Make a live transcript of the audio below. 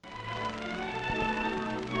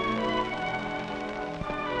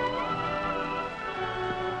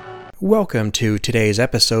Welcome to today's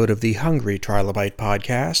episode of the Hungry Trilobite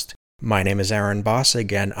podcast. My name is Aaron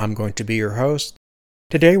Bossig, and I'm going to be your host.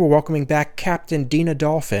 Today we're welcoming back Captain Dina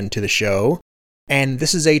Dolphin to the show, and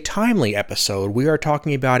this is a timely episode. We are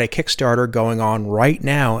talking about a Kickstarter going on right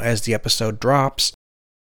now as the episode drops.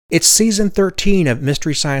 It's Season 13 of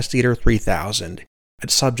Mystery Science Theater 3000, a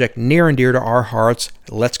subject near and dear to our hearts.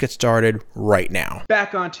 Let's get started right now.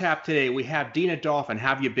 Back on tap today, we have Dina Dolphin.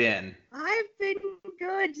 How have you been? I've been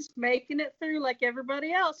good, just making it through like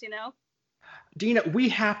everybody else, Dina, we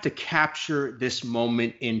have to capture this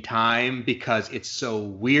moment in time because it's so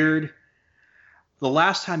weird. The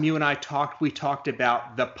last time you and I talked, we talked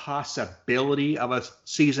about the possibility of a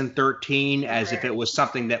season 13 as if it was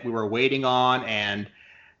something that we were waiting on, and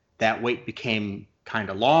that wait became kind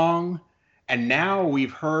of long. And now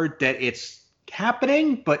we've heard that it's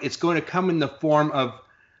happening, but it's going to come in the form of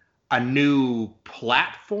a new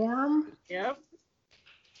platform. Yep.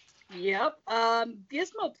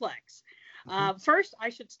 Gizmoplex. First, I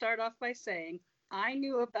should start off by saying I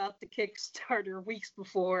knew about the Kickstarter weeks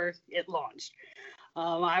before it launched.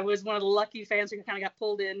 I was one of the lucky fans who kind of got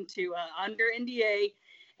pulled into under NDA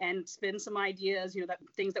and spin some ideas, that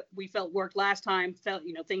things that we felt worked last time,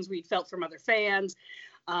 things we felt from other fans.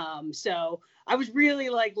 So I was really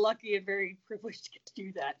lucky and very privileged to get to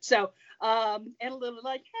do that. So, and a little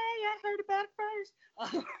hey, I heard about it first.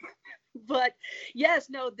 But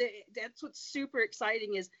yes, that's what's super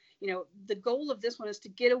exciting is, the goal of this one is to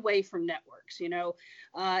get away from networks.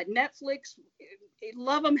 Netflix,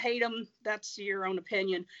 love them, hate them. That's your own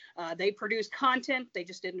opinion. They produce content. They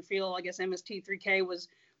just didn't feel, I guess, MST3K was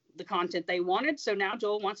the content they wanted. So now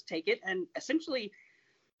Joel wants to take it and essentially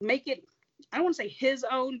make it, I don't want to say his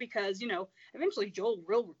own because, eventually Joel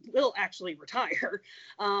will actually retire,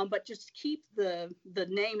 but just keep the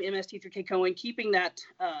name MST3K going, keeping that,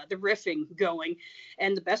 the riffing going.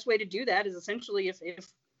 And the best way to do that is essentially if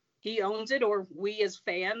he owns it or we as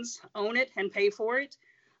fans own it and pay for it.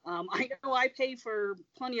 I know I pay for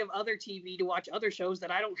plenty of other TV to watch other shows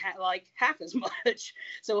that I don't like half as much.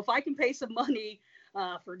 So if I can pay some money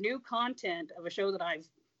for new content of a show that I've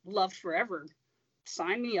loved forever,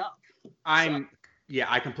 sign me up. Yeah,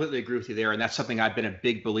 I completely agree with you there. And that's something I've been a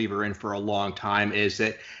big believer in for a long time, is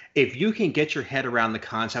that if you can get your head around the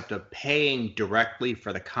concept of paying directly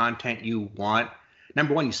for the content you want,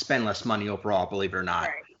 number one, you spend less money overall, believe it or not.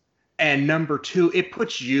 Right. And number two, it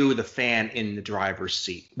puts you, the fan, in the driver's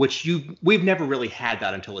seat, which we've never really had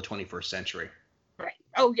that until the 21st century. Right.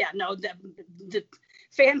 Oh, yeah. No, the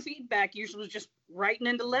fan feedback usually was just writing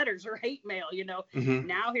into letters or hate mail, Mm-hmm.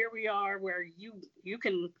 Now here we are where you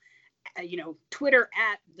can, Twitter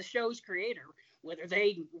at the show's creator, whether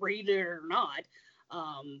they read it or not.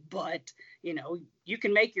 But, you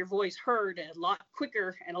can make your voice heard a lot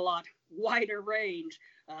quicker and a lot wider range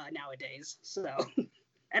nowadays. So,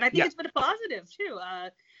 and I think It's been a positive too.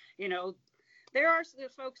 There are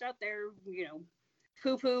folks out there,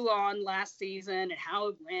 poo-poo on last season and how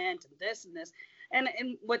it went and this and this. And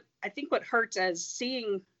what hurts as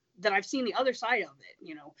seeing that I've seen the other side of it,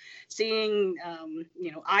 seeing,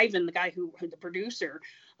 Ivan, the guy who the producer,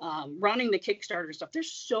 running the Kickstarter stuff.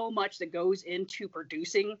 There's so much that goes into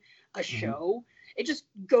producing a show. It just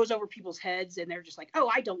goes over people's heads and they're just like, oh,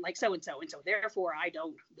 I don't like so-and-so. And so therefore I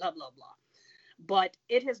don't blah, blah, blah. But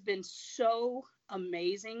it has been so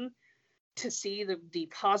amazing to see the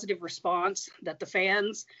positive response that the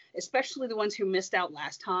fans, especially the ones who missed out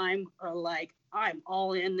last time, are like, I'm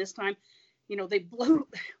all in this time.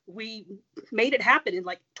 We made it happen in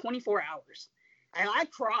 24 hours. I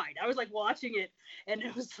cried. I was watching it and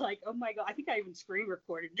it was like, oh my God, I think I even screen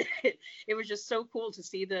recorded it. It was just so cool to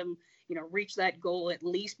see them, reach that goal, at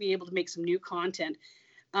least be able to make some new content.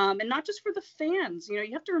 And not just for the fans,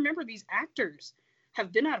 you have to remember these actors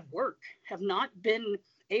have been out of work, have not been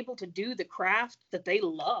able to do the craft that they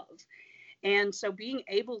love. And so being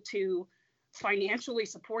able to financially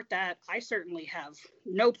support that, I certainly have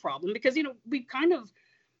no problem because, we've kind of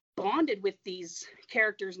bonded with these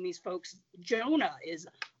characters and these folks. Jonah is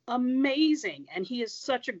amazing. And he is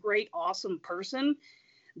such a great, awesome person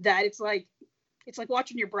that it's like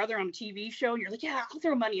watching your brother on a TV show and you're like, yeah, I'll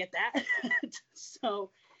throw money at that.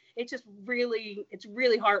 So it's really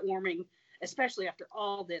heartwarming, especially after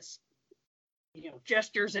all this,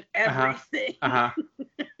 gestures and everything.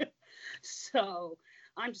 So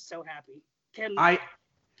I'm just so happy. I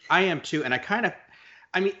am too. And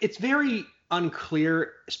it's very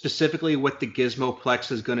unclear specifically what the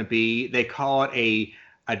Gizmoplex is going to be. They call it a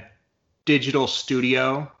digital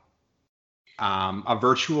studio, a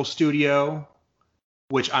virtual studio,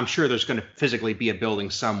 which I'm sure there's going to physically be a building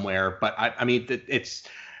somewhere. But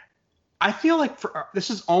I feel like this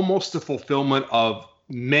is almost the fulfillment of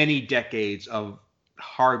many decades of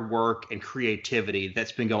hard work and creativity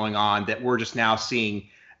that's been going on, that we're just now seeing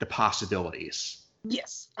the possibilities.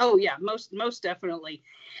 Yes. Oh yeah, most definitely.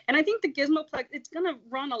 And I think the Gizmoplex, it's going to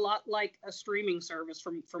run a lot like a streaming service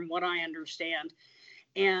from what I understand.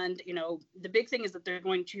 And the big thing is that they're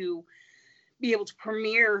going to be able to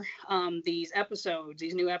premiere these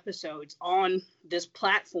new episodes on this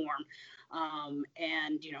platform,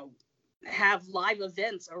 and have live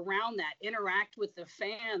events around that, interact with the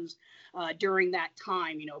fans during that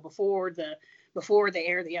time, before they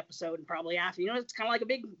air the episode and probably after. It's kind of like a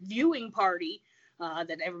big viewing party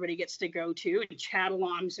that everybody gets to go to and chat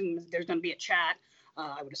along. I'm assuming there's going to be a chat,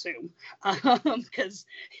 I would assume, because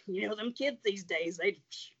them kids these days, I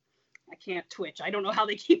can't Twitch. I don't know how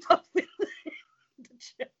they keep up with the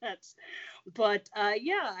chats, but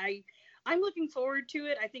yeah, I'm looking forward to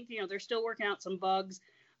it. I think they're still working out some bugs,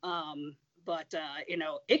 but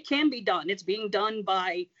it can be done. It's being done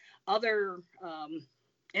by other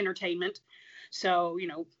entertainment, so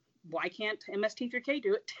why can't MST3K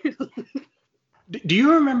do it too? Do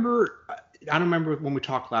you remember? I don't remember when we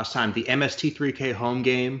talked last time. The MST3K home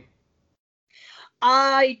game.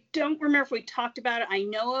 I don't remember if we talked about it. I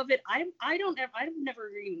know of it. I've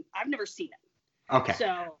never seen it. Okay.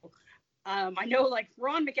 So I know like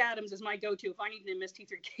Ron McAdams is my go-to if I need an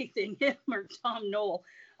MST3K thing, him or Tom Knoll.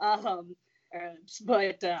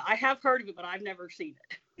 But I have heard of it, but I've never seen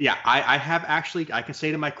it. Yeah, I have actually. I can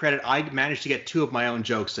say to my credit, I managed to get 2 of my own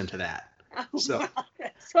jokes into that. Oh, so, wow.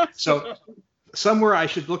 Awesome. So somewhere I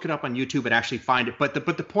should look it up on YouTube and actually find it. But the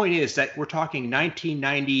point is that we're talking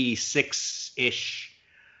 1996-ish.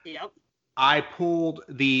 Yep. I pulled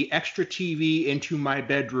the extra TV into my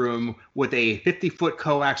bedroom with a 50-foot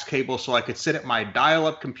coax cable so I could sit at my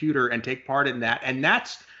dial-up computer and take part in that. And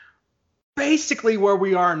that's basically where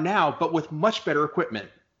we are now, but with much better equipment.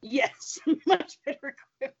 Yes, much better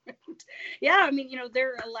equipment. Yeah, I mean,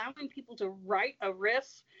 they're allowing people to write a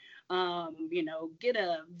riff, get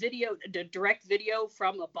a direct video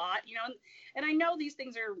from a bot, and I know these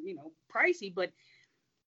things are, pricey, but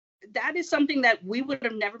that is something that we would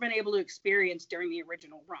have never been able to experience during the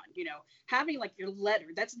original run. Having like your letter,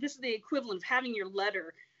 this is the equivalent of having your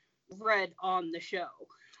letter read on the show.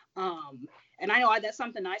 And I know that's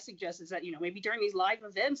something I suggest is that, maybe during these live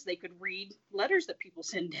events, they could read letters that people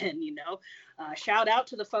send in, shout out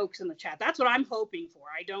to the folks in the chat. That's what I'm hoping for.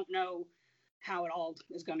 I don't know how it all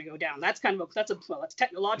is going to go down. That's that's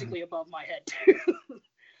technologically above my head too.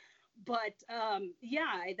 But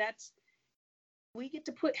yeah, we get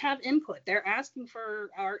to have input. They're asking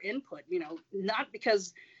for our input, not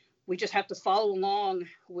because we just have to follow along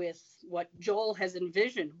with what Joel has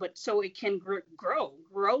envisioned, but so it can grow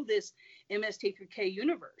this MST3K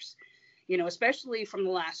universe, especially from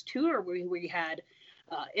the last tour where we had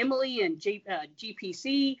Emily and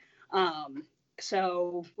GPC,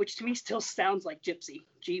 so which to me still sounds like Gypsy.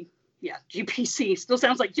 GPC still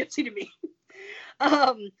sounds like Gypsy to me.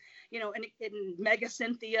 And Mega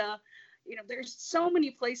Cynthia. There's so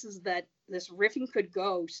many places that this riffing could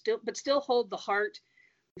go but still hold the heart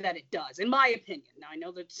that it does, in my opinion. Now, I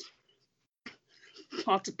know that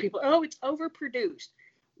lots of people, it's overproduced.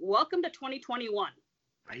 Welcome to 2021.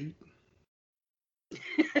 Right.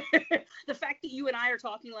 The fact that you and I are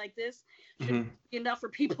talking like this should be enough for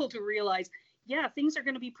people to realize, yeah, things are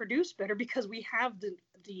going to be produced better because we have the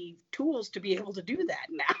tools to be able to do that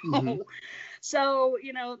now. So,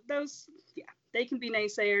 they can be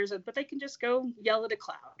naysayers, but they can just go yell at a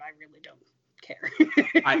cloud. I really don't care.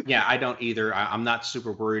 I don't either. I'm not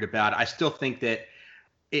super worried about it. I still think that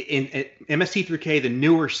in MST3K, the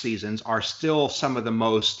newer seasons are still some of the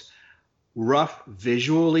most rough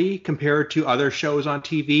visually compared to other shows on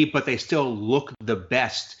TV, but they still look the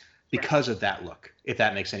best because of that look, if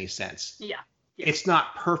that makes any sense. Yeah. It's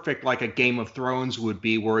not perfect like a Game of Thrones would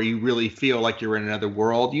be, where you really feel like you're in another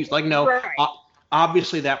world.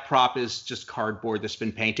 Obviously that prop is just cardboard that's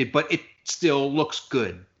been painted, but it still looks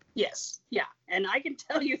good. Yes. Yeah. And I can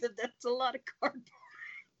tell you that that's a lot of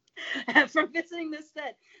cardboard. From visiting this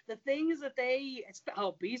set, the things that Bees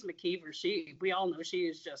McKeever, we all know she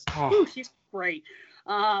is just, she's great.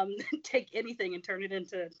 Take anything and turn it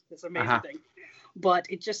into this amazing thing. But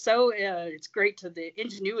it's just so, it's great to the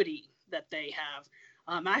ingenuity that they have.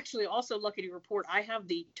 I'm actually also lucky to report I have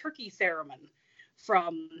the turkey theremin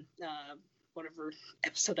from whatever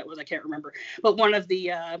episode that was, I can't remember, but one of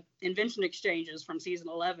the invention exchanges from season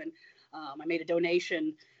 11. I made a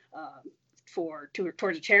donation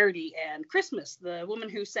towards a charity, and Christmas, the woman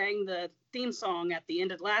who sang the theme song at the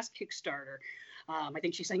end of the last Kickstarter, I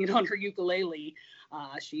think she sang it on her ukulele.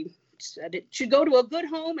 She said it should go to a good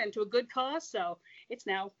home and to a good cause. So it's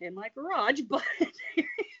now in my garage. But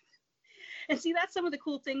and see, that's some of the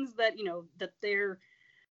cool things that, that they're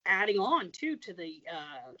adding on to the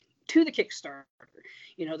Kickstarter.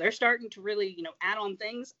 They're starting to really, add on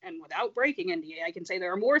things, and without breaking NDA, I can say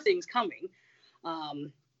there are more things coming.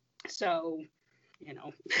 So,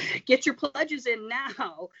 get your pledges in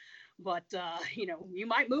now, but, you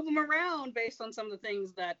might move them around based on some of the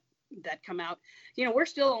things that come out. We're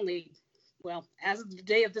still only, well, as of the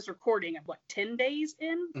day of this recording, of 10 days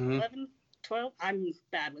in, 11, 12, I'm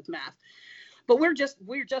bad with math, but we're just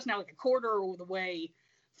now like a quarter of the way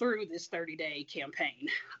through this 30-day campaign.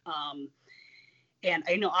 And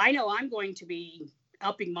I know I'm going to be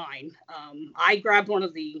upping mine. I grabbed one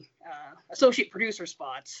of the associate producer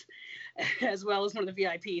spots as well as one of the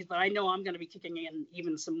VIPs, but I know I'm going to be kicking in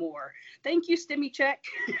even some more. Thank you, Stimmy Check.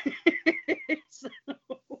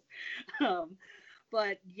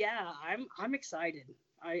 But yeah, I'm excited.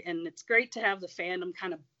 And it's great to have the fandom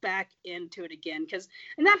kind of back into it again,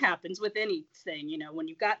 and that happens with anything, when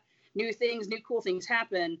you've got new things, new cool things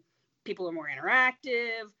happen, people are more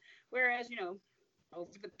interactive. Whereas, over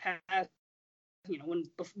the past, when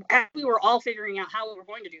we were all figuring out how we were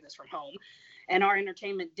going to do this from home, and our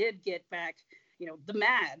entertainment did get back, the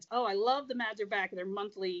Mads. Oh, I love the Mads are back. Their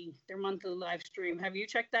monthly live stream. Have you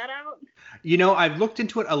checked that out? I've looked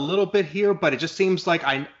into it a little bit here, but it just seems like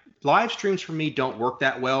live streams for me don't work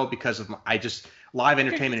that well because of live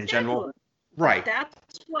entertainment in general. Right.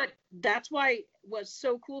 That's why what's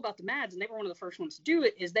so cool about the Mads, and they were one of the first ones to do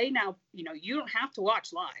it, is they now, you don't have to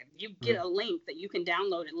watch live. You get a link that you can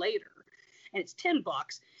download it later, and it's $10.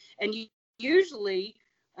 And you usually,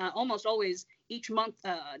 almost always, each month,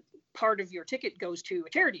 part of your ticket goes to a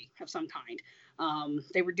charity of some kind.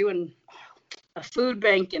 They were doing a food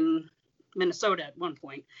bank in Minnesota at one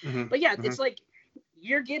point. But yeah, it's like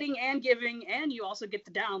you're getting and giving, and you also get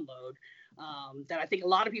the download. That I think a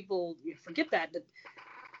lot of people forget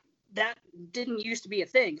that didn't used to be a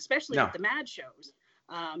thing, especially with the Mad shows.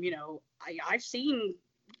 I've seen,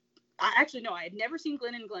 I had never seen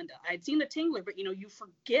Glenn and Glenda. I had seen the Tingler, but you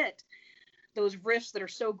forget those riffs that are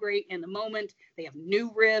so great in the moment. They have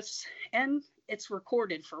new riffs, and it's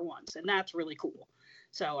recorded for once, and that's really cool.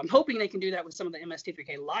 So I'm hoping they can do that with some of the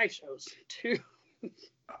MST3K live shows too.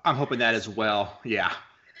 I'm hoping that as well. Yeah.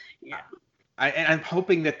 Yeah. I'm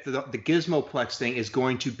hoping that the Gizmoplex thing is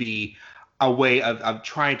going to be a way of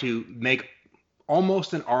trying to make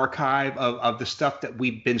almost an archive of the stuff that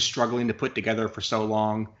we've been struggling to put together for so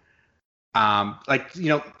long.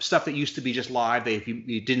 Stuff that used to be just live, that if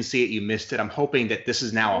you didn't see it, you missed it. I'm hoping that this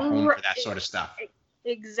is now a home for that sort of stuff.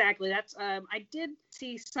 Exactly. That's I did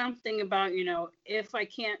see something about, if I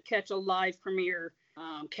can't catch a live premiere,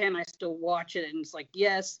 can I still watch it? And it's like,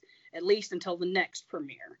 yes, at least until the next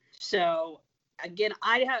premiere. So again,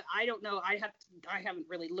 I don't know. I haven't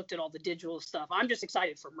really looked at all the digital stuff. I'm just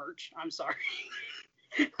excited for merch. I'm sorry.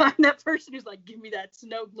 I'm that person who's like, give me that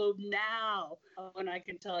snow globe now. And I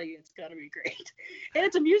can tell you it's gonna be great. And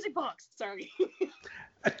it's a music box. Sorry.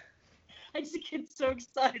 I just get so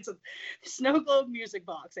excited. It's a snow globe music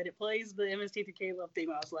box, and it plays the MST3K Love theme.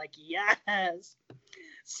 I was like, yes.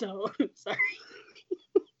 So sorry.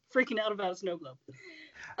 Freaking out about a snow globe.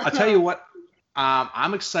 I'll tell you what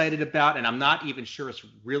I'm excited about, and I'm not even sure it's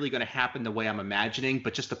really going to happen the way I'm imagining,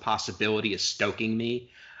 but just the possibility is stoking me.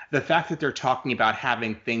 The fact that they're talking about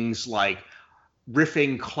having things like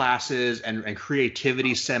riffing classes and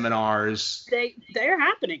creativity seminars. They're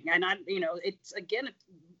happening. And it's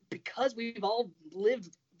because we've all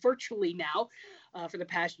lived virtually now for the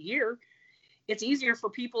past year. It's easier for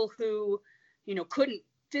people who, couldn't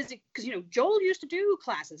physically, because, Joel used to do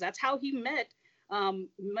classes. That's how he met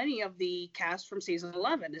many of the cast from season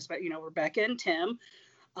 11, Rebecca and Tim,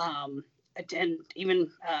 and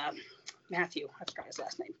even Matthew, I forgot his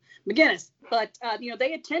last name, McGinnis. But,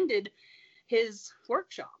 they attended his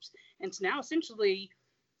workshops. And so now essentially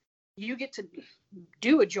you get to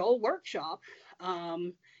do a Joel workshop.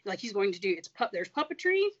 Like he's going to do, there's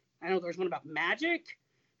puppetry. I know there's one about magic,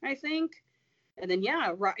 I think. And then,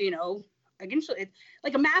 again, it's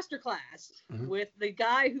like a master class with the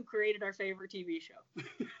guy who created our favorite TV show.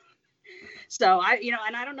 So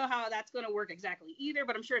and I don't know how that's going to work exactly either,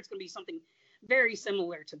 but I'm sure it's going to be something very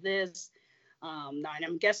similar to this. And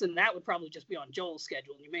I'm guessing that would probably just be on Joel's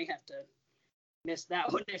schedule, and you may have to miss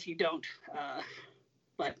that one if you don't.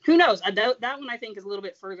 But who knows? That one I think is a little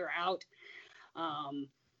bit further out.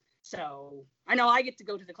 So I know I get to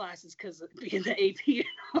go to the classes because of being the AP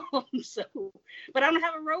at home. So, but I don't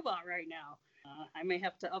have a robot right now. I may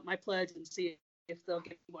have to up my pledge and see if they'll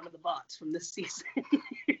get one of the bots from this season.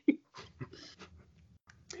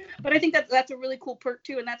 But I think that's a really cool perk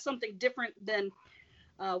too, and that's something different than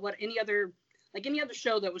what any other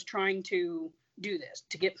show that was trying to do this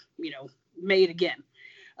to get made again,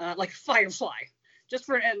 like Firefly. Just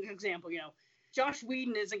for an example, Joss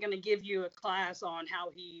Whedon isn't going to give you a class on how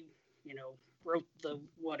he wrote the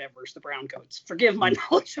brown coats. Forgive my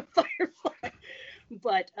knowledge of Firefly,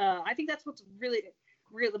 but I think that's what's really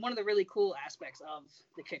one of the really cool aspects of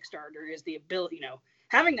the Kickstarter is the ability,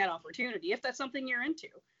 having that opportunity if that's something you're into.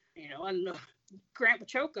 And Grant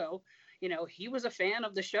Pachoco, he was a fan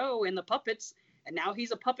of the show and the puppets, and now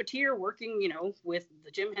he's a puppeteer working, with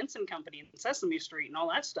the Jim Henson Company and Sesame Street and all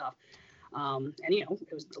that stuff. And it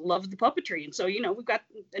was the love of the puppetry, and so we've got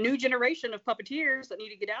a new generation of puppeteers that need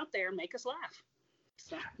to get out there and make us laugh.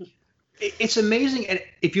 So. It's amazing, and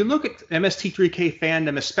if you look at MST3K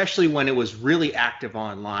fandom, especially when it was really active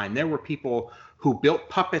online, there were people who built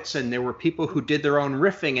puppets, and there were people who did their own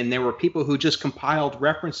riffing, and there were people who just compiled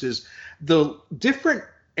references. The different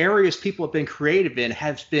areas people have been creative in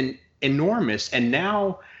has been enormous, and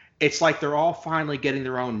now it's like they're all finally getting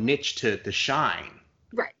their own niche to shine.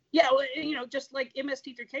 Right. Yeah. Well, just like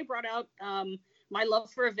MST3K brought out my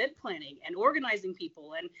love for event planning and organizing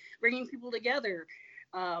people and bringing people together.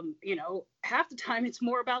 Half the time it's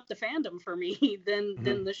more about the fandom for me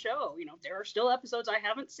than the show. There are still episodes I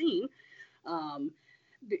haven't seen.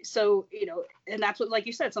 So, and that's what, like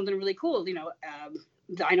you said, something really cool.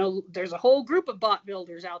 I know there's a whole group of bot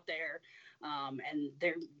builders out there, and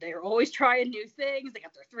they're always trying new things. They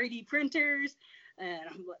got their 3D printers,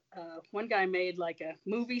 and one guy made like a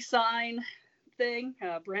movie sign thing.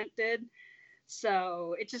 Brent did.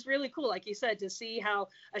 So it's just really cool, like you said, to see how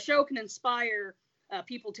a show can inspire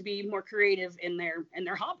people to be more creative in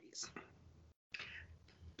their hobbies.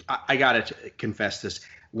 I gotta confess this.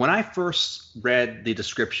 When I first read the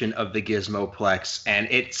description of the Gizmoplex and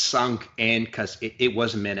it sunk in because it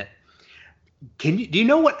was a minute, do you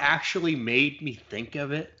know what actually made me think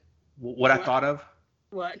of it? What I thought of?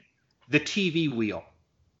 What? The TV wheel.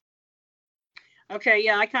 Okay,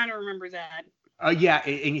 yeah, I kind of remember that. Yeah,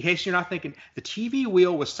 in case you're not thinking, the TV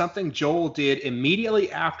wheel was something Joel did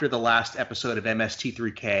immediately after the last episode of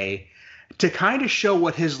MST3K to kind of show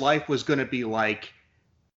what his life was going to be like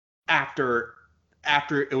after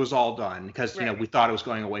it was all done, because right. We thought it was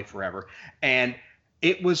going away forever, and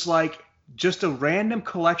it was like just a random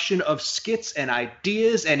collection of skits and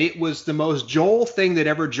ideas, and it was the most Joel thing that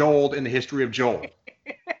ever Joeled in the history of Joel.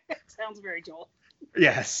 Sounds very Joel.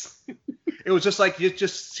 Yes. It was just like, you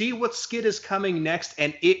just see what skit is coming next,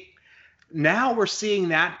 and now we're seeing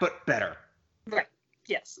that, but better. Right.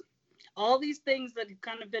 Yes. All these things that have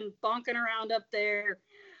kind of been bonking around up there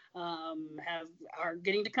are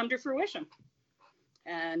getting to come to fruition.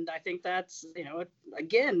 And I think that's,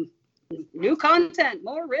 again, new content,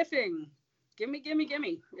 more riffing. Gimme.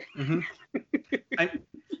 Mm-hmm.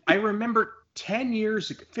 I remember 15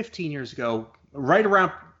 years ago, right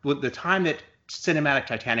around the time that Cinematic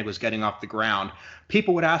Titanic was getting off the ground,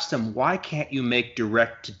 people would ask them, why can't you make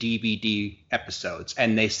direct to DVD episodes?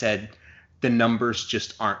 And they said, the numbers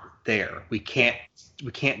just aren't there. We can't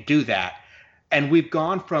do that. And we've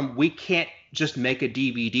gone from, we can't just make a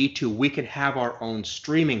DVD to, we can have our own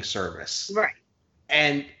streaming service. Right.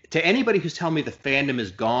 And to anybody who's telling me the fandom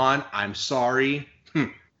is gone, I'm sorry.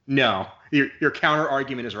 No, your counter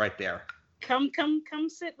argument is right there. Come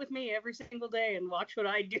sit with me every single day and watch what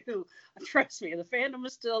I do. Trust me, the fandom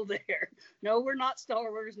is still there. No, we're not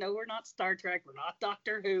Star Wars. No, we're not Star Trek. We're not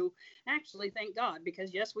Doctor Who. Actually, thank God,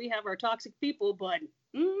 because yes, we have our toxic people, but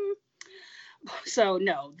so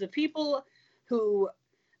no, the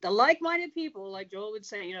like-minded people, like Joel would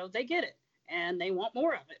say, they get it and they want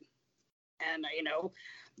more of it. And,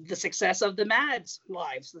 the success of the Mads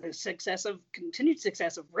lives, the continued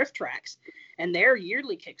success of Riff Tracks and their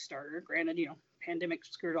yearly Kickstarter, granted, pandemic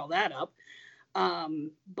screwed all that up.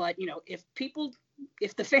 But, if people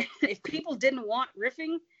didn't want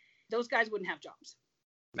riffing, those guys wouldn't have jobs.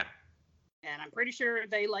 No. And I'm pretty sure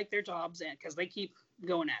they like their jobs because they keep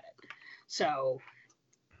going at it. So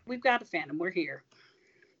we've got a fandom. We're here.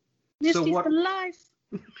 Misty for life.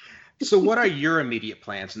 So what are your immediate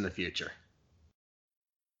plans in the future?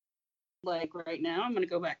 Like right now, I'm going to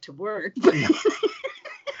go back to work.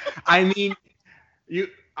 I mean, you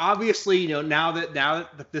obviously, now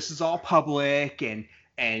that this is all public and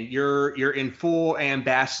you're in full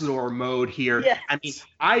ambassador mode here. Yes. I mean,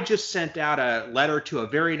 I just sent out a letter to a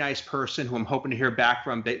very nice person who I'm hoping to hear back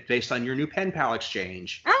from based on your new pen pal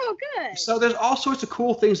exchange. Oh, good. So there's all sorts of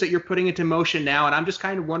cool things that you're putting into motion now, and I'm just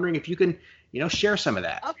kind of wondering if you can share some of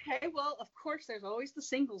that. Okay, well, of course, there's always the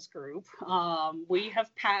singles group. We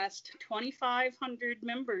have passed 2,500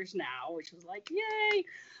 members now, which is like, yay.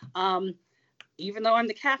 Even though I'm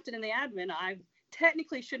the captain and the admin, I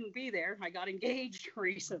technically shouldn't be there. I got engaged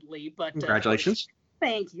recently, but Congratulations.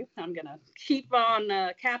 Thank you. I'm gonna keep on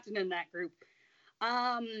captaining that group.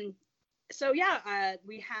 So yeah,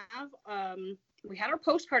 we had our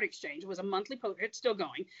postcard exchange. It was a monthly postcard. It's still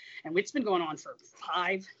going, and it's been going on for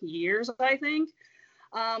 5 years, I think.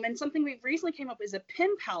 And something we recently came up with is a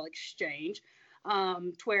pen pal exchange,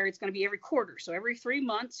 to where it's going to be every quarter. So every 3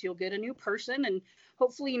 months, you'll get a new person, and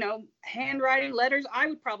hopefully, handwriting letters. I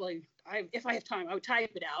would probably, if I have time, I would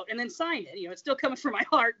type it out and then sign it. It's still coming from my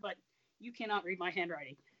heart, but you cannot read my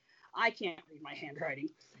handwriting. I can't read my handwriting.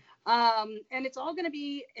 And it's all going to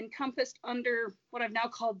be encompassed under what I've now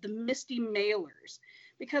called the Misty Mailers,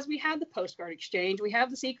 because we have the postcard exchange, we have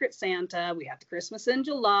the Secret Santa, we have the Christmas in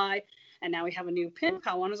July, and now we have a new pen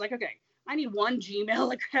pal one. I was like, okay, I need one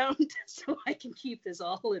Gmail account so I can keep this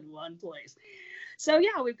all in one place. So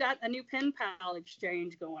yeah, we've got a new pen pal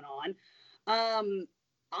exchange going on.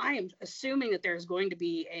 I am assuming that there's going to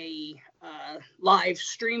be a live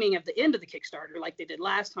streaming at the end of the Kickstarter like they did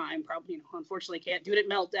last time. Probably, unfortunately can't do it at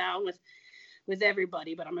Meltdown with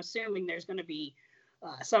everybody, but I'm assuming there's going to be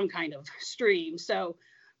some kind of stream. So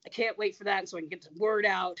I can't wait for that so I can get the word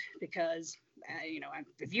out, because,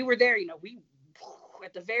 if you were there, we,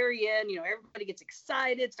 at the very end, everybody gets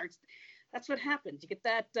excited, that's what happens. You get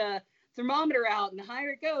that thermometer out, and the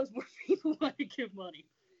higher it goes, more people want to give money.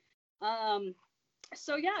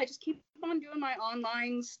 So yeah, I just keep on doing my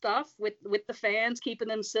online stuff with the fans, keeping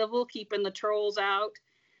them civil, keeping the trolls out.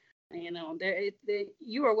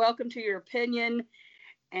 You are welcome to your opinion,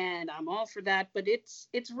 and I'm all for that. But it's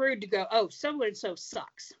rude to go, oh, so and so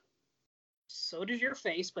sucks. So does your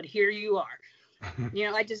face, but here you are.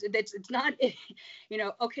 It's not,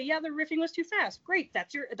 okay, yeah, the riffing was too fast. Great,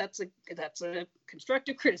 that's a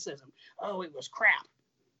constructive criticism. Oh, it was crap.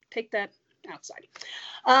 Take that outside.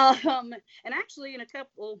 And actually, in a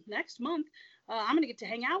couple next month, I'm going to get to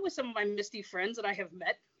hang out with some of my Misty friends that I have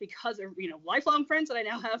met because of, lifelong friends that I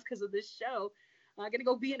now have because of this show. I'm going to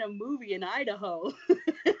go be in a movie in Idaho.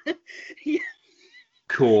 Yeah.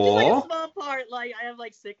 Cool. Like a small part, like I have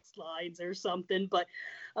like 6 lines or something, but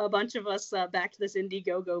a bunch of us back to this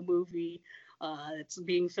Indiegogo movie. It's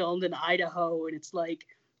being filmed in Idaho, and it's like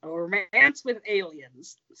a romance with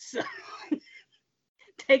aliens. So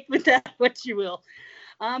take with that what you will.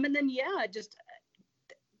 And then, yeah, just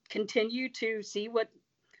continue to see what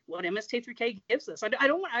MST3K gives us. I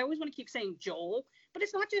always want to keep saying Joel, but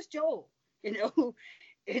it's not just Joel.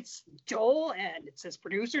 It's Joel, and it's his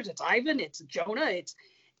producers. It's Ivan. It's Jonah. It's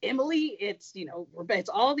Emily. It's it's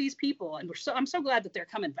all these people, and I'm so glad that they're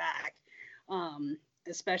coming back,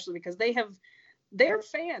 especially because they're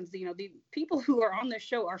fans. The people who are on this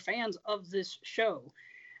show are fans of this show,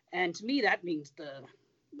 and to me that means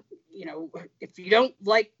if you don't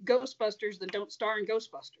like Ghostbusters, then don't star in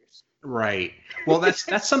Ghostbusters. Right. Well,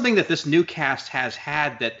 that's something that this new cast has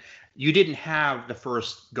had that you didn't have the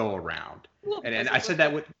first go around. Well, and I said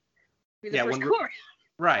that with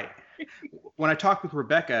right. When I talked with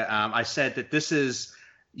Rebecca, I said that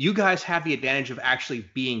you guys have the advantage of actually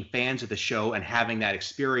being fans of the show and having that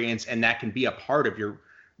experience, and that can be a part of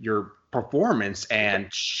your performance. And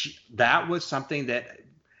that was something that,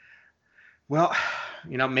 well,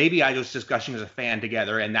 maybe I was just gushing as a fan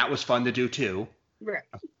together, and that was fun to do too. Right.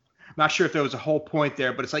 I'm not sure if there was a whole point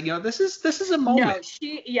there, but it's like, this is a moment.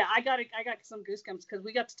 No, I got some goosebumps because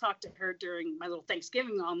we got to talk to her during my little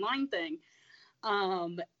Thanksgiving online thing.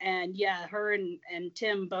 And yeah, her and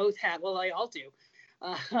Tim both had, well, they all do.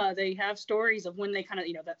 They have stories of when they kind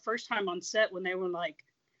of, that first time on set when they were like,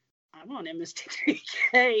 I'm on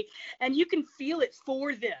MST3K, and you can feel it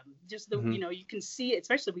for them. Just you can see it,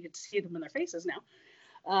 especially we get to see them in their faces now.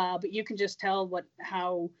 But you can just tell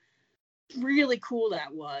how really cool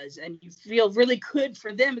that was, and you feel really good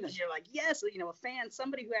for them because you're like, yes, a fan,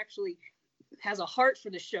 somebody who actually has a heart for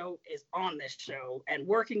the show is on this show and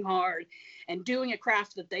working hard and doing a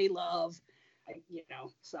craft that they love,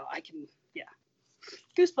 so I can, yeah.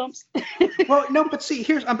 Goosebumps. Well, no, but see,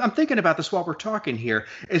 I'm thinking about this while we're talking here,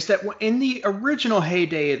 is that in the original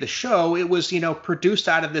heyday of the show, it was, produced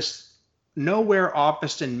out of this nowhere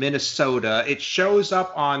office in Minnesota. It shows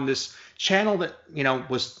up on this channel that,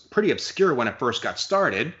 was pretty obscure when it first got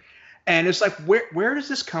started. And it's like, where does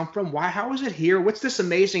this come from? How is it here? What's this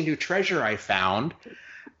amazing new treasure I found?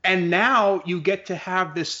 And now you get to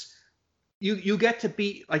have this, you get to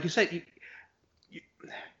be, like you said,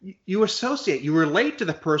 you associate, you relate to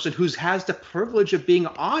the person who has the privilege of being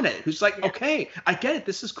on it, who's like, okay, I get it.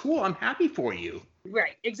 This is cool. I'm happy for you.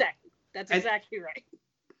 Right. Exactly. That's exactly right.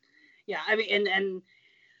 Yeah. I mean, and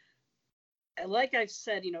like I've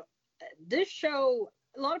said, this show,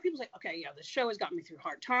 a lot of people say, okay, yeah, this show has gotten me through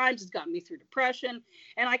hard times. It's gotten me through depression.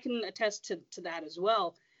 And I can attest to that as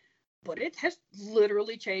well. But it has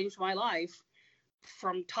literally changed my life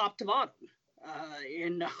from top to bottom.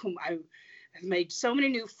 I've made so many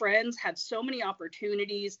new friends, had so many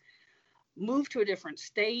opportunities, moved to a different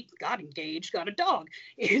state, got engaged, got a dog,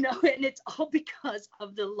 and it's all because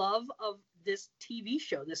of the love of this TV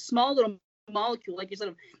show, this small little molecule, like you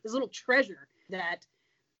said, this little treasure that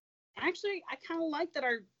actually I kind of like that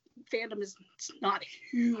our fandom is not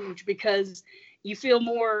huge, because you feel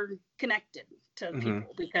more connected to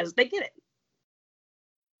people because they get it.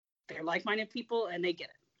 They're like-minded people and they get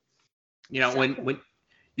it. When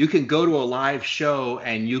you can go to a live show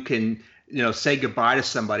and you can, say goodbye to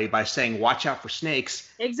somebody by saying, watch out for snakes.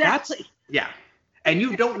 Exactly. Yeah. And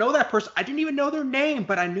you don't know that person. I didn't even know their name,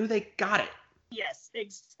 but I knew they got it. Yes,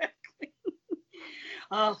 exactly.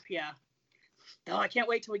 Oh, yeah. Oh, I can't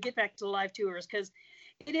wait till we get back to the live tours, because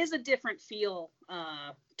it is a different feel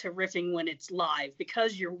to riffing when it's live,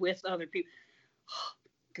 because you're with other people.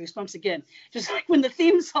 Goosebumps again. Just like when the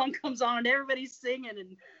theme song comes on and everybody's singing,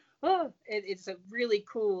 and it's a really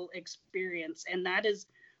cool experience. And that is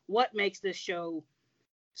what makes this show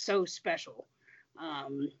so special.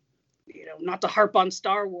 Not to harp on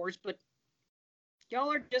Star Wars, but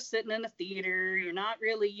y'all are just sitting in a theater. You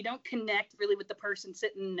don't connect really with the person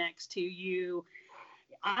sitting next to you.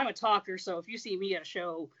 I'm a talker, so if you see me at a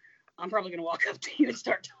show, I'm probably going to walk up to you and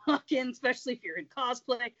start talking, especially if you're in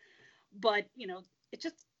cosplay. But, it's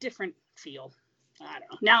just different feel. I don't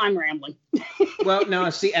know. Now I'm rambling. Well, no,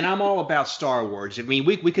 see, and I'm all about Star Wars. I mean,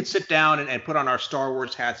 we could sit down and put on our Star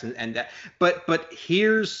Wars hats and that. But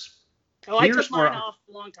here's. I took mine off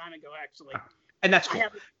a long time ago, actually. And that's cool.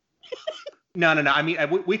 No. I mean,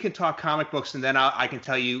 we can talk comic books, and then I can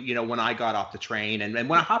tell you, when I got off the train and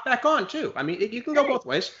when I hop back on too. I mean, you can go both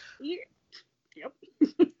ways. Yeah. Yep.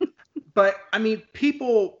 But I mean,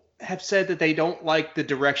 people have said that they don't like the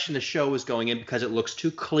direction the show is going in because it looks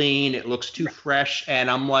too clean, it looks too fresh, and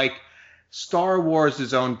I'm like, Star Wars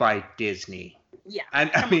is owned by Disney. Yeah.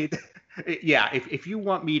 And I mean, yeah, if you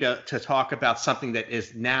want me to talk about something that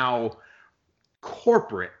is now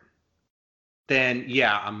corporate, then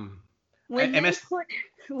yeah, when they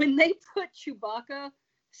put Chewbacca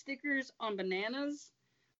stickers on bananas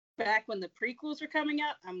back when the prequels were coming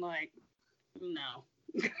out, I'm like, no.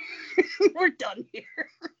 We're done here.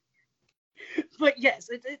 But yes,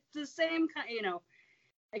 it's the same kind,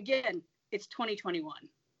 again, it's 2021.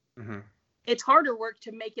 Mm-hmm. It's harder work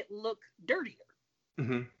to make it look dirtier.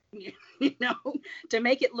 Mm-hmm. To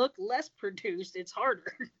make it look less produced, it's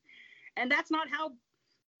harder. And that's not how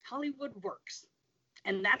Hollywood works.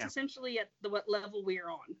 And that's essentially at what level we are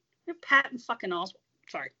on. We're Patton fucking Oswalt.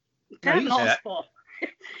 Sorry. Patton Oswalt.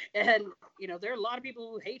 And, there are a lot of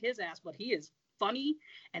people who hate his ass, but he is funny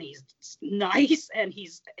and he's nice and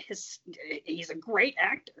he's a great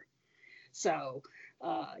actor. So,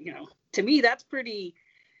 to me, that's pretty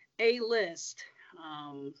A-list,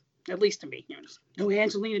 at least to me. No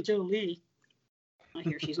Angelina Jolie. I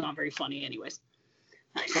hear she's not very funny anyways.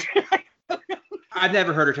 I've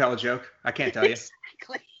never heard her tell a joke. I can't tell you.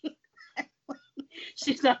 Exactly.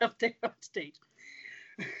 She's not up there on stage.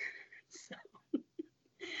 So,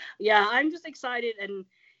 yeah, I'm just excited, and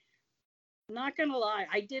not gonna lie,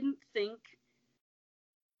 I didn't think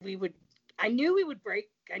we would. I knew we would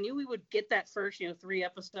get that first, 3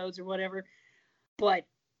 episodes or whatever, but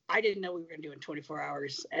I didn't know we were gonna do it in 24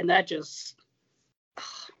 hours, and that just,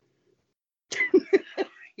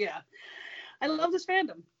 yeah. I love this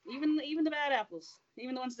fandom, even the bad apples,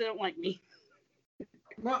 even the ones that don't like me.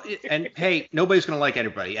 Well, and hey, nobody's gonna like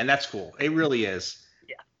everybody, and that's cool. It really is.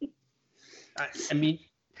 Yeah. I mean,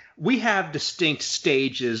 we have distinct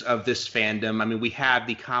stages of this fandom. I mean, we have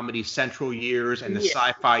the Comedy Central years and the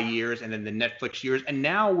sci-fi years and then the Netflix years. And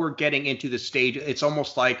now we're getting into the stage. It's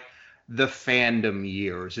almost like the fandom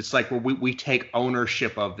years. It's like where we take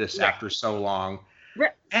ownership of this after so long.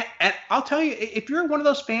 Right. And I'll tell you, if you're one of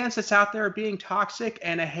those fans that's out there being toxic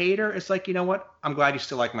and a hater, it's like, you know what? I'm glad you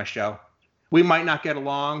still like my show. We might not get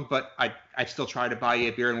along, but I'd still try to buy you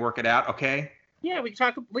a beer and work it out. Okay. Yeah, we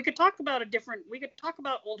could talk about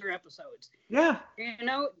older episodes. Yeah.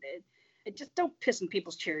 It just don't piss in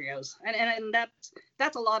people's Cheerios. And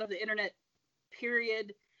that's a lot of the internet,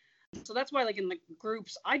 period. So that's why, like, in the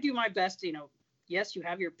groups, I do my best, yes, you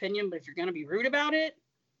have your opinion, but if you're going to be rude about it,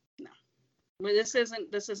 no. Well, this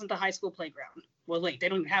isn't the high school playground. Well, wait, they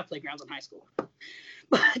don't even have playgrounds in high school.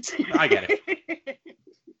 But I get it.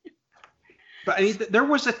 But I mean, there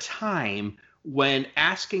was a time when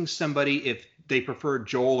asking somebody if they preferred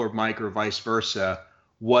Joel or Mike or vice versa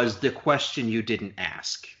was the question you didn't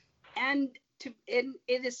ask. And it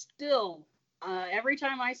is still, every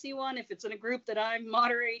time I see one, if it's in a group that I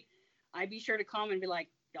moderate, I be sure to comment and be like,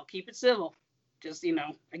 y'all keep it civil. Just,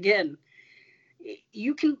 again,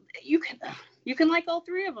 you can like all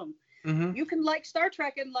three of them. Mm-hmm. You can like Star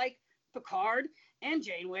Trek and like Picard and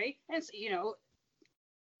Janeway, and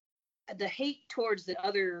the hate towards the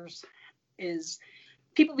others is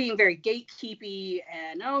people being very gatekeepy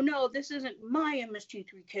and, oh no, this isn't my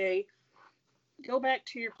MST3K. Go back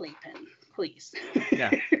to your playpen, please.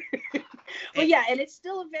 Yeah. But yeah, and it's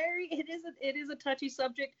still it is a touchy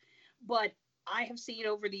subject, but I have seen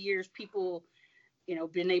over the years people,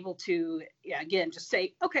 been able to, again, just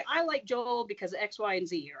say, okay, I like Joel because of X, Y, and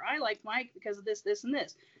Z, or I like Mike because of this, this, and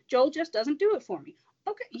this. Joel just doesn't do it for me.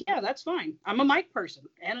 Okay, yeah, that's fine. I'm a Mike person,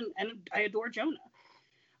 and I adore Jonah.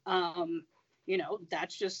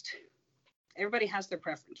 That's just, everybody has their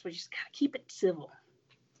preference. We just gotta keep it civil.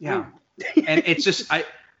 Yeah. And it's just,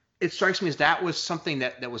 it strikes me as that was something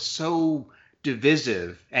that was so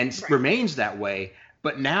divisive and remains that way.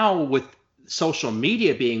 But now with social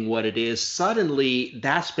media being what it is, suddenly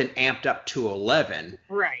that's been amped up to 11.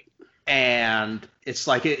 Right. And it's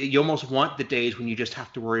like you almost want the days when you just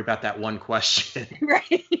have to worry about that one question.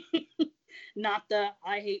 Right. Not the,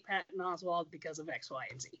 I hate Patton Oswalt because of X, Y,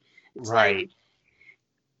 and Z. It's right.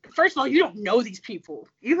 Like, first of all, you don't know these people.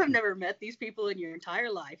 You have never met these people in your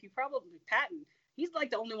entire life. You probably, Patton, he's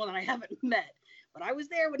like the only one that I haven't met. But I was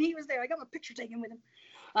there when he was there. I got my picture taken with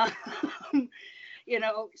him.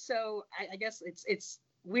 So I guess it's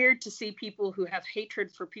weird to see people who have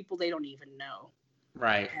hatred for people they don't even know.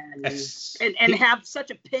 Right. And have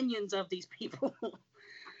such opinions of these people.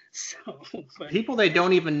 People they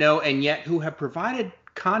don't even know, and yet who have provided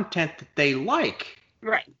content that they like.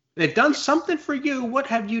 Right. They've done something for you. What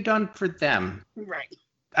have you done for them? Right.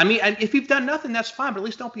 I mean, if you've done nothing, that's fine, but at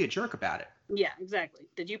least don't be a jerk about it. Yeah, exactly.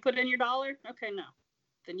 Did you put in your $1? Okay, no.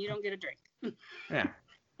 Then you don't get a drink. Yeah.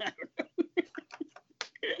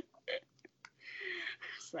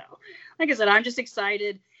 So, like I said, I'm just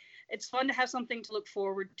excited. It's fun to have something to look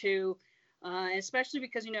forward to, especially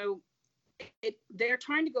because, they're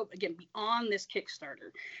trying to go, again, beyond this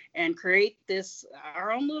Kickstarter and create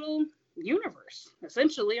our own little universe,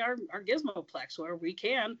 essentially our Gizmoplex, where we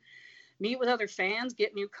can meet with other fans,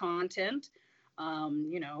 get new content,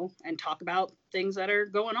 and talk about things that are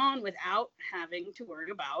going on without having to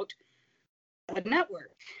worry about a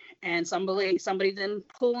network and somebody then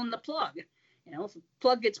pulling the plug. If a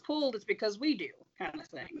plug gets pulled, it's because we do, kind of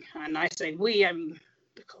thing. And I say we, I mean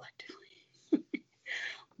the collectively.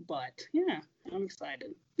 But yeah, I'm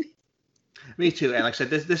excited. Me too. And like I said,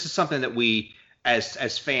 this is something that we,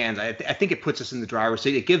 as fans, I think it puts us in the driver's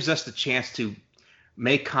seat. It gives us the chance to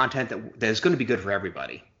make content that is going to be good for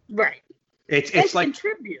everybody. Right. It's like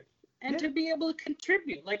contribute and to be able to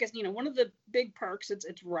contribute. Like, one of the big perks,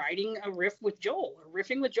 it's writing a riff with Joel or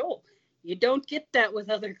riffing with Joel. You don't get that with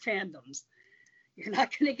other fandoms. You're not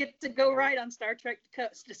going to get to go right on Star Trek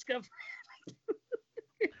Discovery.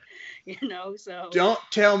 So. Don't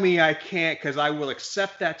tell me I can't, because I will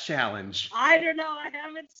accept that challenge. I don't know. I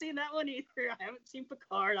haven't seen that one either. I haven't seen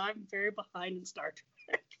Picard. I'm very behind in Star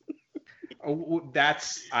Trek.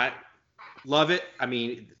 I love it. I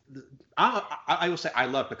mean, I will say I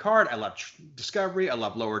love Picard. I love Discovery. I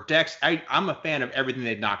love Lower Decks. I'm a fan of everything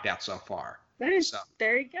they've knocked out so far.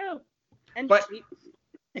 There you go. But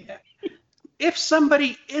if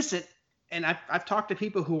somebody isn't, and I've talked to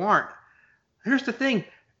people who aren't, here's the thing.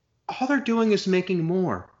 All they're doing is making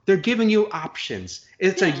more. They're giving you options.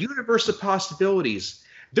 It's a universe of possibilities.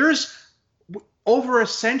 There's over a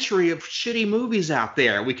century of shitty movies out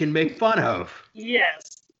there we can make fun of.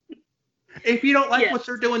 Yes. If you don't like what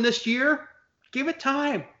they're doing this year, give it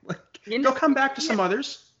time. They'll come back to some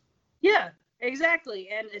others. Yeah, exactly.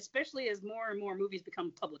 And especially as more and more movies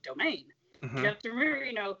become public domain. Mm-hmm. You have to remember,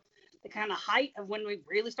 the kind of height of when we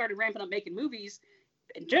really started ramping up making movies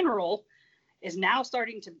in general is now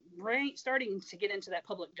starting to get into that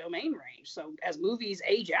public domain range. So as movies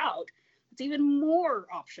age out, it's even more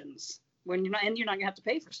options when you're not gonna have to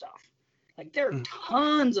pay for stuff. Like there are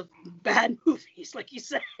tons of bad movies, like you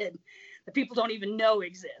said, that people don't even know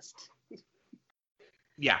exist.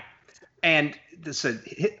 Yeah. And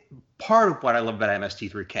part of what I love about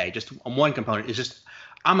MST3K, just on one component, is just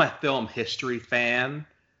I'm a film history fan,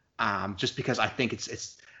 just because I think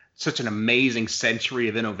it's such an amazing century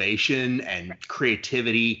of innovation and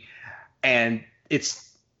creativity. And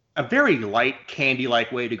it's a very light,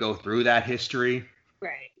 candy-like way to go through that history.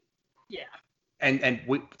 Right. Yeah. And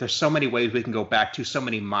there's so many ways we can go back to, so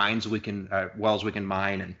many mines we can, wells we can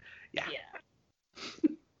mine, and yeah.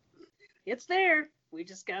 It's there. We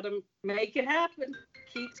just got to make it happen.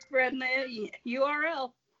 Keep spreading the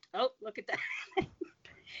URL. Oh, look at that.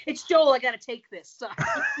 It's Joel. I got to take this. Sorry.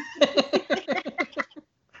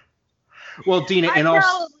 Well, Dina, I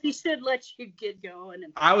probably should let you get going.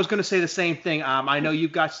 I was going to say the same thing. I know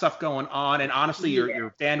you've got stuff going on, and honestly,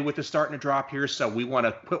 your bandwidth is starting to drop here, so we want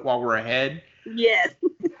to quit while we're ahead. Yes.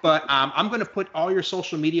 But I'm going to put all your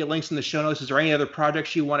social media links in the show notes. Is there any other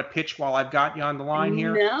projects you want to pitch while I've got you on the line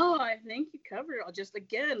here? No, I think you covered it. I'll just,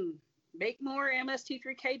 again, make more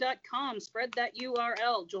MST3K.com. Spread that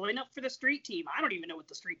URL. Join up for the street team. I don't even know what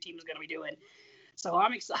the street team is going to be doing. So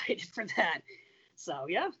I'm excited for that. So,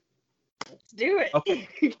 yeah. Let's do it. Okay.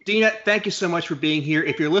 Dina, thank you so much for being here.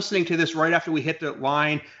 If you're listening to this right after we hit the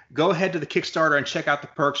line, go ahead to the Kickstarter and check out the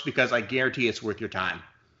perks, because I guarantee it's worth your time.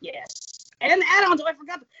 Yes. And add-ons. Oh, I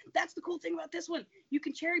forgot. That's the cool thing about this one. You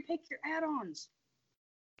can cherry pick your add-ons.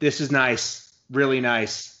 This is nice. Really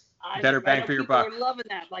nice. Better bang for your buck. People are loving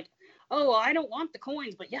that. Like, oh, I don't want the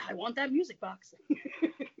coins, but yeah, I want that music box.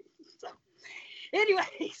 So,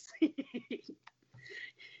 anyways.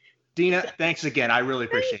 Dina, thanks again. I really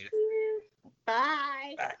appreciate it.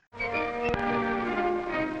 Bye. Bye.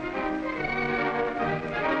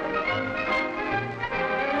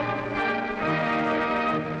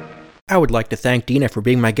 I would like to thank Dina for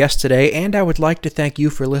being my guest today, and I would like to thank you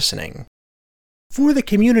for listening. For the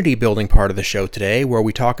community building part of the show today, where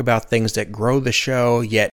we talk about things that grow the show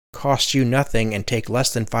yet cost you nothing and take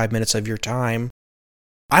less than 5 minutes of your time,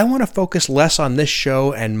 I want to focus less on this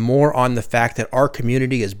show and more on the fact that our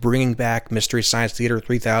community is bringing back Mystery Science Theater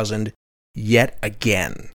 3000 yet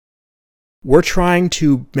again. We're trying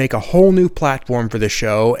to make a whole new platform for the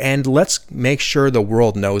show, and let's make sure the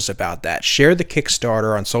world knows about that. Share the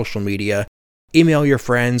Kickstarter on social media, email your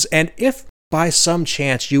friends, and if by some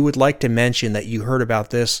chance you would like to mention that you heard about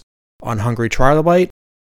this on Hungry Trilobite,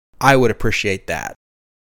 I would appreciate that.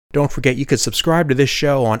 Don't forget you can subscribe to this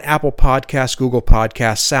show on Apple Podcasts, Google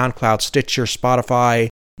Podcasts, SoundCloud, Stitcher, Spotify,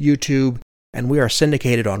 YouTube, and we are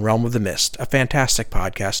syndicated on Realm of the Mist, a fantastic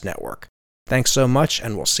podcast network. Thanks so much,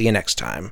 and we'll see you next time.